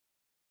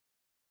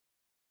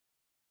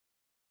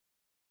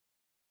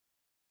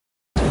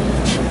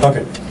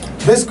Okay,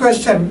 this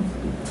question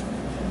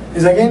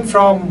is again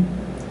from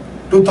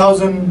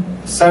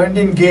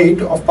 2017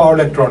 gate of power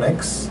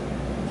electronics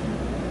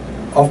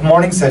of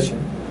morning session.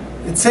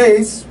 It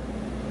says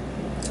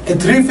a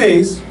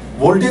three-phase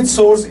voltage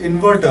source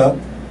inverter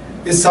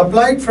is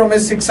supplied from a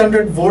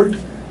 600 volt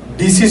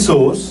DC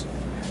source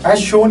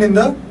as shown in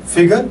the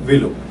figure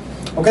below.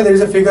 Okay, there is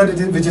a figure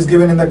which is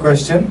given in the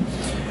question,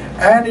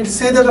 and it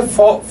says that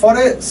for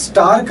a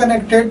star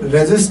connected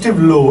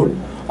resistive load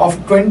of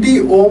 20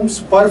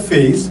 ohms per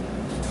phase,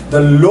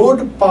 the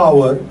load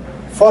power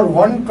for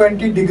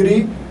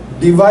 120-degree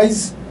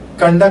device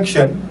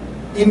conduction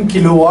in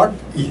kilowatt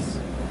is.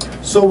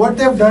 So what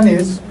they have done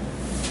is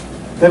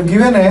they have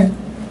given a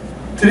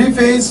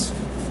three-phase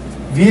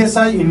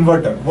VSI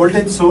inverter,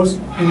 voltage source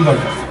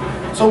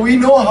inverter. So we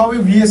know how a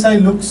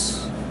VSI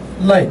looks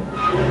like.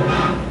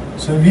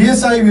 So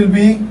VSI will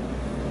be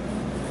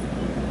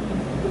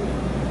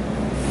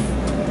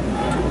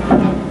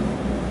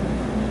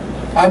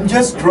I'm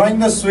just drawing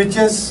the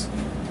switches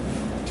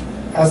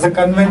as the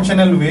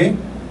conventional way.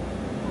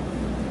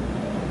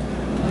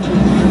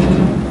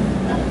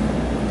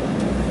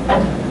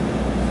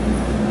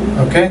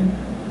 Okay,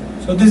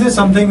 so this is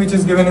something which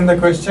is given in the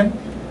question.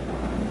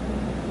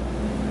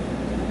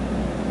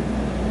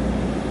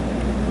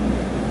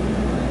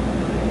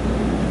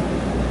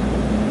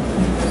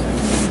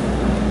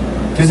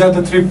 These are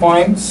the 3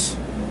 points,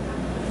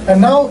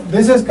 and now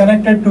this is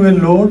connected to a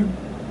load,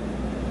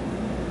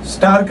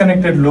 star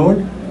connected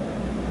load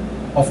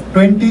of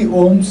 20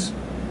 ohms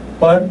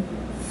per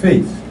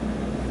phase.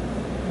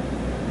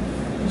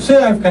 Say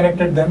I have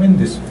connected them in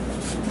this way.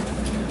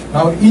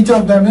 Now each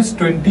of them is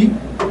 20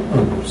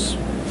 ohms.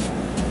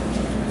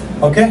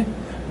 Okay,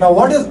 now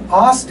what is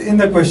asked in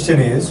the question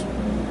is,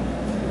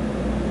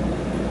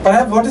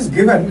 perhaps what is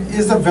given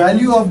is the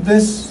value of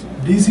this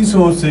DC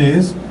source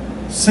is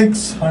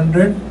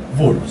 600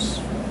 volts.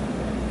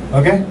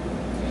 Okay,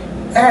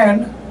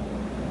 and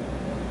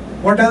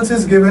what else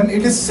is given?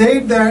 It is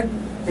said that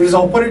it is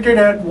operated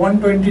at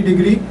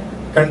 120-degree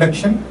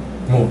conduction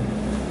mode.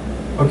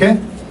 Okay,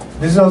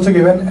 this is also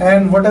given,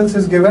 and what else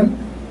is given?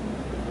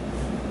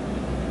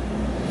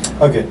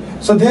 Okay,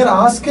 so they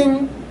are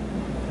asking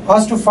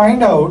us to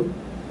find out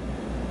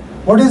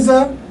what is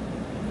the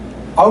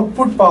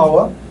output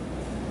power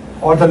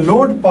or the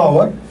load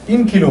power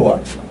in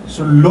kilowatt.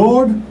 So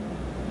load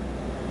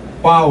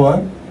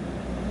power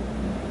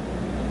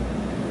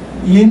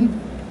in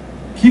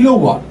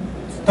kilowatt.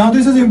 Now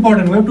this is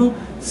important. We have to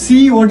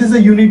see what is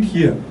the unit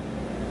here.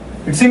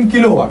 It's in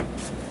kilowatt.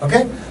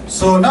 Okay.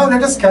 So now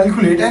let us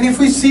calculate, and if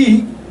we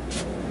see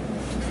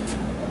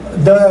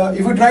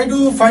if we try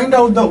to find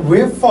out the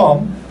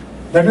waveform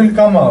that will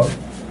come out,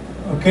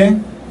 okay,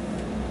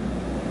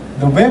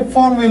 the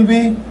waveform will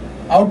be,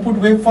 output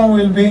waveform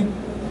will be,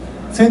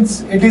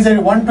 since it is a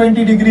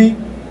 120-degree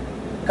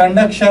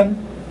conduction,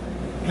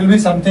 it will be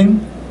something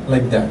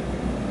like that.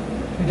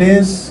 It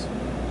is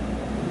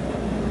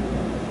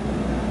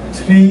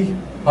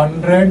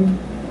 300,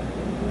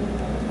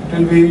 it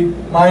will be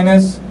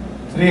minus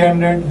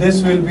 300,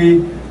 this will be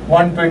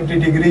 120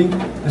 degree,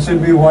 this will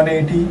be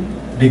 180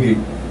 degree.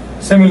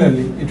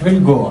 Similarly, it will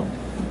go on.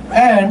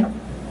 And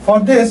for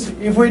this,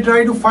 if we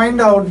try to find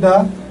out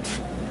the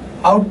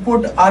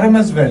output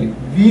RMS value,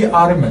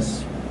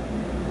 VRMS,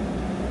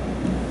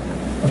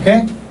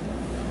 okay,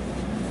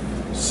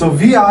 so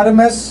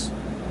VRMS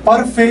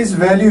per phase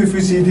value, if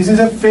you see, this is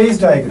a phase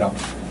diagram.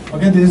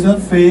 Okay, this is a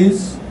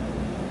phase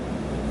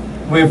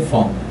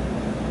waveform.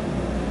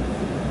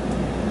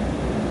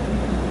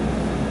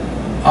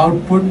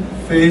 Output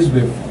phase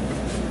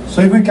waveform.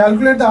 So if we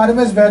calculate the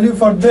RMS value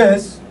for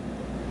this,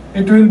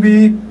 it will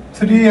be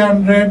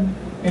 300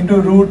 into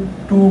root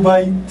 2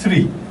 by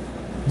 3.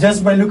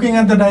 Just by looking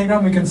at the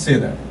diagram, we can say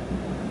that.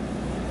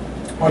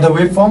 Or the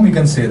waveform, we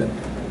can say that.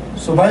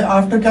 So by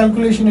after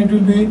calculation, it will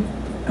be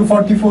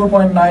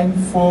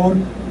 244.94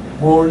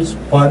 volts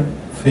per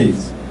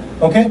phase.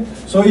 Okay,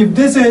 so if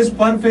this is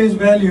per phase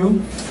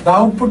value, the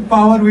output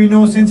power we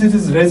know, since it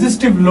is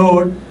resistive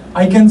load,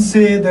 I can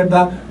say that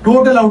the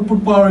total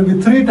output power will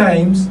be 3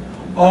 times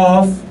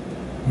of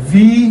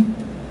V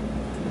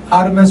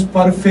RMS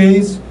per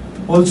phase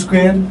whole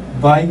square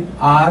by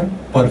R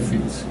per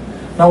phase.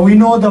 Now we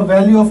know the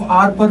value of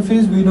R per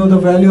phase, we know the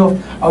value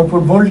of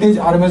output voltage,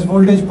 RMS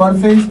voltage per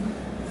phase,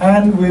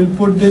 and we'll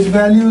put these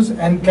values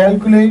and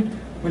calculate.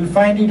 We'll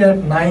find it at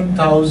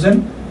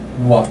 9,000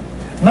 watt.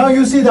 Now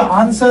you see the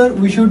answer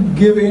we should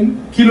give in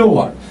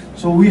kilowatt.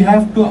 So we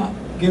have to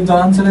give the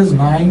answer as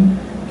 9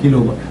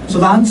 kilowatt. So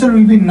the answer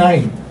will be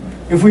 9.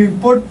 If we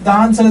put the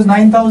answer as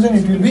 9,000,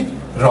 it will be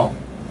wrong.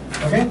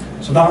 Okay,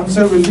 so the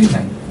answer will be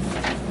 9.